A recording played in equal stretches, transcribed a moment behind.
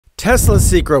Tesla's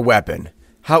secret weapon.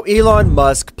 How Elon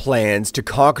Musk plans to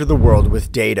conquer the world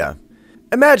with data.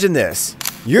 Imagine this.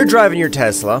 You're driving your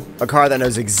Tesla, a car that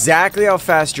knows exactly how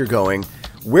fast you're going,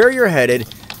 where you're headed,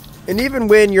 and even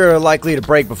when you're likely to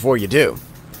brake before you do.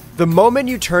 The moment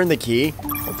you turn the key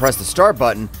or press the start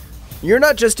button, you're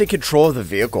not just in control of the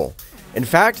vehicle. In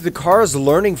fact, the car is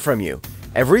learning from you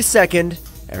every second,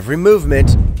 every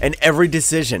movement, and every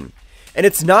decision. And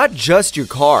it's not just your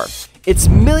car. It's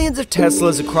millions of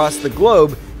Teslas across the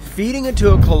globe feeding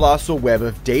into a colossal web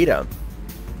of data.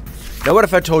 Now, what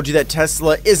if I told you that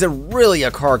Tesla isn't really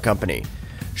a car company?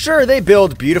 Sure, they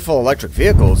build beautiful electric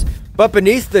vehicles, but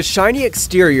beneath the shiny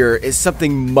exterior is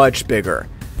something much bigger.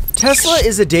 Tesla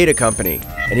is a data company,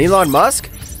 and Elon Musk?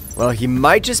 Well, he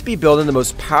might just be building the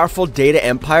most powerful data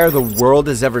empire the world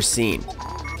has ever seen.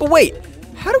 But wait,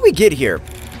 how did we get here?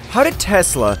 How did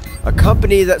Tesla, a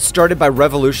company that started by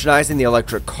revolutionizing the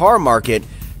electric car market,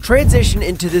 transition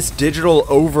into this digital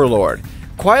overlord,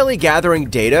 quietly gathering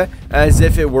data as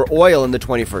if it were oil in the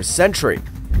 21st century?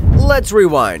 Let's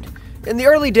rewind. In the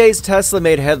early days, Tesla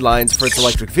made headlines for its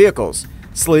electric vehicles,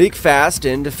 sleek, fast,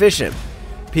 and efficient.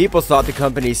 People thought the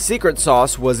company's secret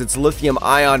sauce was its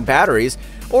lithium-ion batteries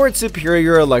or its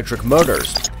superior electric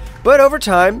motors. But over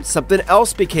time, something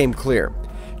else became clear.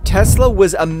 Tesla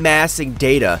was amassing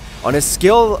data on a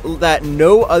scale that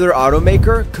no other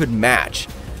automaker could match.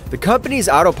 The company's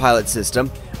autopilot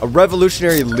system, a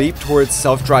revolutionary leap towards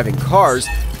self-driving cars,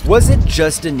 wasn't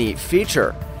just a neat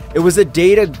feature. It was a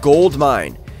data gold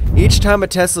mine. Each time a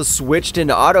Tesla switched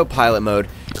into autopilot mode,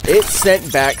 it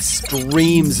sent back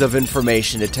streams of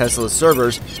information to Tesla's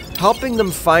servers, helping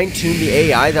them fine-tune the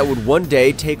AI that would one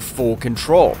day take full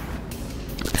control.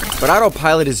 But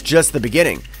autopilot is just the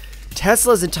beginning.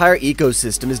 Tesla's entire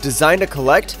ecosystem is designed to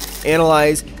collect,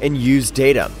 analyze, and use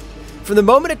data. From the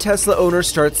moment a Tesla owner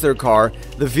starts their car,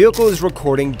 the vehicle is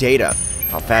recording data.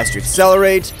 How fast you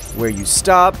accelerate, where you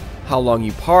stop, how long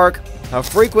you park, how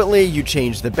frequently you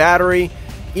change the battery.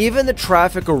 Even the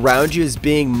traffic around you is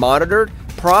being monitored,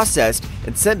 processed,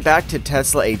 and sent back to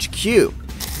Tesla HQ.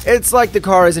 It's like the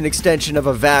car is an extension of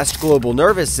a vast global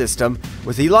nervous system,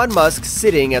 with Elon Musk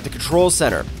sitting at the control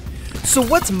center. So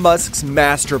what's Musk's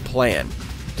master plan?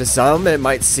 To some, it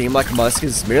might seem like Musk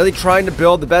is merely trying to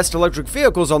build the best electric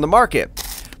vehicles on the market.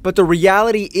 But the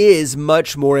reality is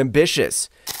much more ambitious.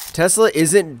 Tesla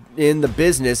isn't in the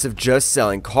business of just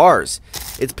selling cars.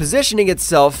 It's positioning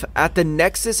itself at the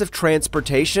nexus of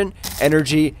transportation,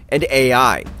 energy, and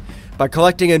AI. By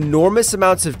collecting enormous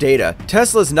amounts of data,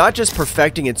 Tesla is not just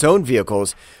perfecting its own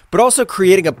vehicles, but also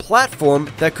creating a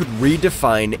platform that could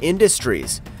redefine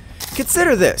industries.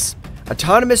 Consider this: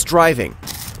 autonomous driving.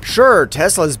 Sure,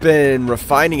 Tesla's been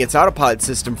refining its autopilot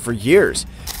system for years,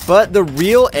 but the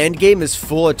real endgame is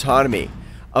full autonomy.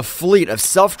 A fleet of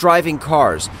self-driving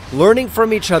cars, learning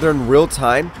from each other in real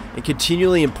time and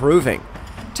continually improving.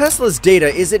 Tesla's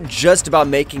data isn't just about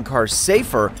making cars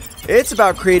safer, it's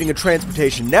about creating a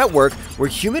transportation network where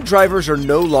human drivers are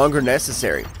no longer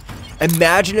necessary.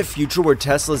 Imagine a future where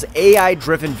Tesla's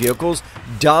AI-driven vehicles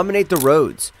dominate the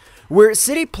roads, where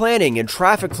city planning and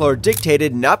traffic flow are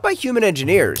dictated not by human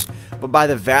engineers, but by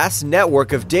the vast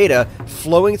network of data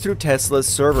flowing through Tesla's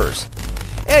servers.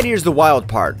 And here's the wild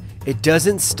part: it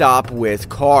doesn't stop with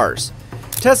cars.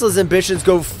 Tesla's ambitions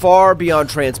go far beyond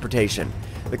transportation.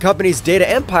 The company's data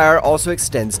empire also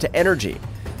extends to energy.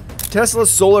 Tesla's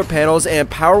solar panels and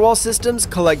Powerwall systems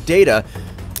collect data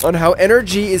on how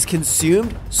energy is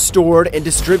consumed, stored, and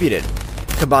distributed.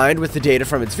 Combined with the data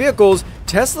from its vehicles,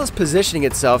 Tesla is positioning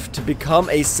itself to become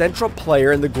a central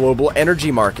player in the global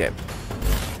energy market.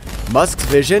 Musk's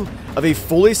vision of a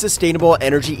fully sustainable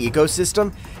energy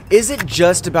ecosystem isn't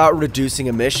just about reducing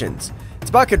emissions. It's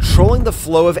about controlling the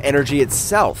flow of energy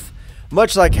itself,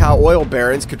 much like how oil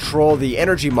barons control the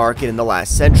energy market in the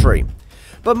last century.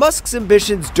 But Musk's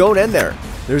ambitions don't end there.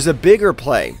 There's a bigger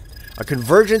play, a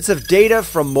convergence of data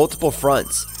from multiple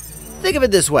fronts. Think of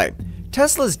it this way: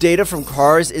 Tesla's data from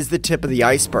cars is the tip of the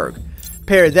iceberg.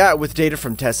 Pair that with data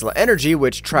from Tesla Energy,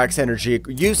 which tracks energy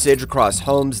usage across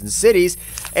homes and cities,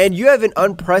 and you have an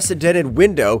unprecedented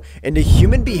window into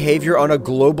human behavior on a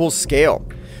global scale.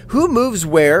 Who moves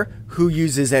where, who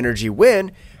uses energy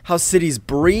when, how cities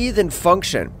breathe and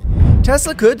function.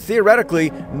 Tesla could,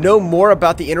 theoretically, know more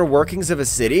about the inner workings of a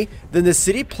city than the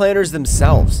city planners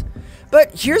themselves.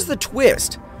 But here's the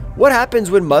twist. What happens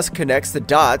when Musk connects the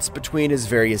dots between his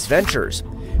various ventures?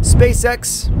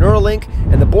 SpaceX, Neuralink,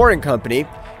 and the Boring Company,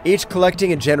 each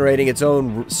collecting and generating its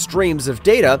own streams of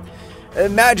data.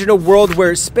 Imagine a world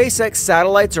where SpaceX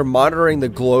satellites are monitoring the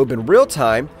globe in real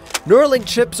time, Neuralink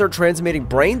chips are transmitting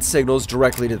brain signals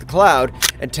directly to the cloud,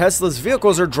 and Tesla's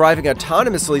vehicles are driving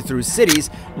autonomously through cities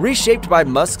reshaped by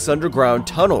Musk's underground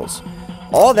tunnels.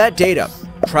 All that data,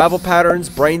 travel patterns,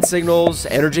 brain signals,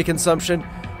 energy consumption,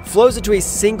 flows into a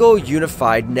single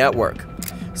unified network.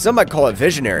 Some might call it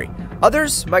visionary,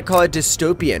 others might call it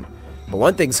dystopian. But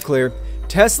one thing's clear,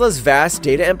 Tesla's vast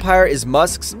data empire is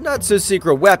Musk's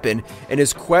not-so-secret weapon in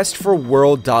his quest for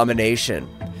world domination.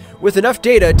 With enough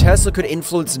data, Tesla could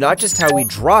influence not just how we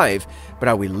drive, but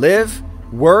how we live,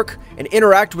 work, and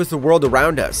interact with the world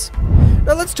around us.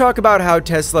 Now let's talk about how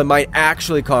Tesla might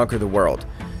actually conquer the world.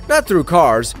 Not through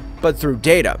cars, but through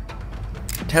data.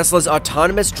 Tesla's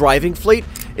autonomous driving fleet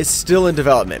is still in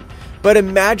development, but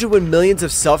imagine when millions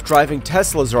of self-driving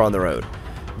Teslas are on the road.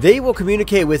 They will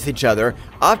communicate with each other,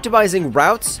 optimizing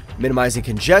routes, minimizing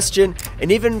congestion,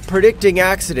 and even predicting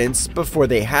accidents before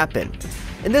they happen.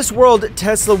 In this world,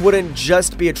 Tesla wouldn't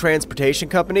just be a transportation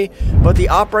company, but the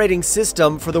operating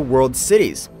system for the world's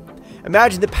cities.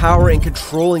 Imagine the power in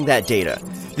controlling that data,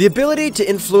 the ability to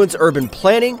influence urban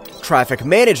planning, traffic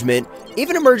management,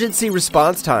 even emergency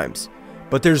response times.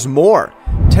 But there's more.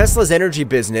 Tesla's energy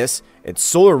business, its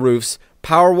solar roofs,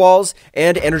 power walls,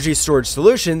 and energy storage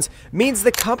solutions means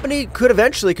the company could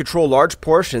eventually control large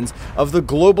portions of the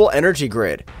global energy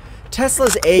grid.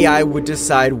 Tesla's AI would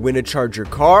decide when to charge your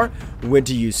car, when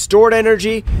to use stored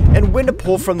energy, and when to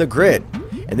pull from the grid.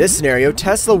 In this scenario,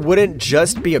 Tesla wouldn't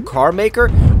just be a car maker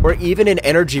or even an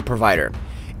energy provider.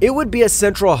 It would be a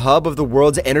central hub of the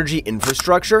world's energy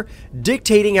infrastructure,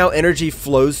 dictating how energy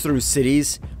flows through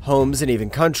cities, homes, and even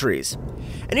countries.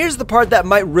 And here's the part that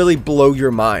might really blow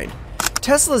your mind.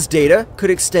 Tesla's data could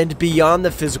extend beyond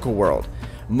the physical world.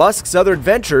 Musk's other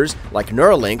ventures, like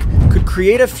Neuralink, could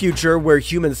create a future where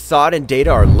human thought and data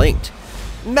are linked.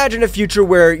 Imagine a future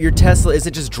where your Tesla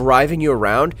isn't just driving you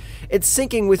around, it's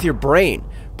syncing with your brain,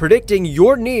 predicting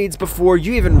your needs before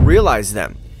you even realize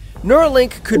them.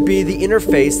 Neuralink could be the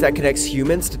interface that connects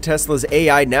humans to Tesla's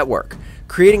AI network,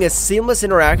 creating a seamless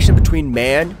interaction between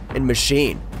man and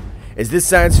machine. Is this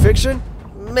science fiction?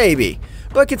 Maybe.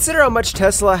 But consider how much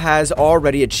Tesla has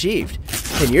already achieved.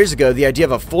 10 years ago, the idea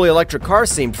of a fully electric car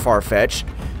seemed far-fetched.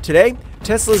 Today,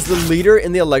 Tesla is the leader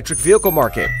in the electric vehicle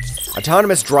market.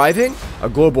 Autonomous driving, a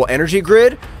global energy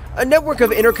grid, a network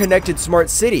of interconnected smart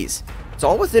cities. It's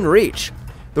all within reach.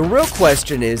 The real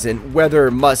question isn't whether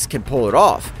Musk can pull it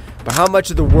off, but how much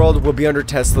of the world will be under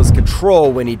Tesla's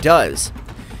control when he does.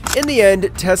 In the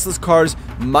end, Tesla's cars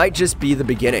might just be the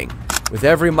beginning. With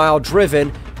every mile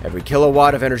driven, every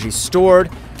kilowatt of energy stored,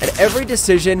 and every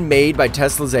decision made by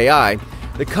Tesla's AI,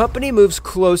 the company moves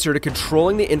closer to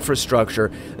controlling the infrastructure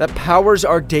that powers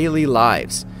our daily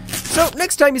lives. So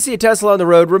next time you see a Tesla on the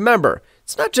road, remember,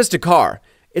 it's not just a car.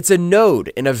 It's a node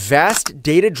in a vast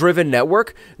data-driven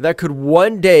network that could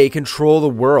one day control the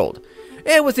world.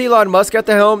 And with Elon Musk at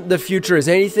the helm, the future is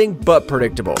anything but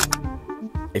predictable.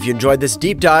 If you enjoyed this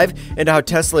deep dive into how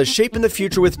Tesla is shaping the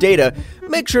future with data,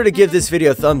 make sure to give this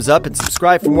video a thumbs up and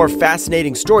subscribe for more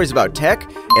fascinating stories about tech,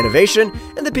 innovation,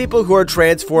 and the people who are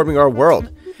transforming our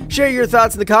world. Share your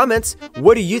thoughts in the comments.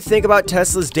 What do you think about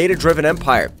Tesla's data-driven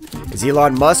empire? Is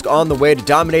Elon Musk on the way to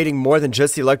dominating more than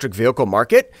just the electric vehicle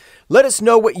market? Let us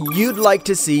know what you'd like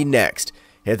to see next.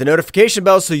 Hit the notification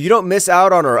bell so you don't miss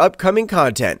out on our upcoming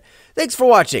content. Thanks for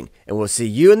watching, and we'll see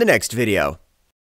you in the next video.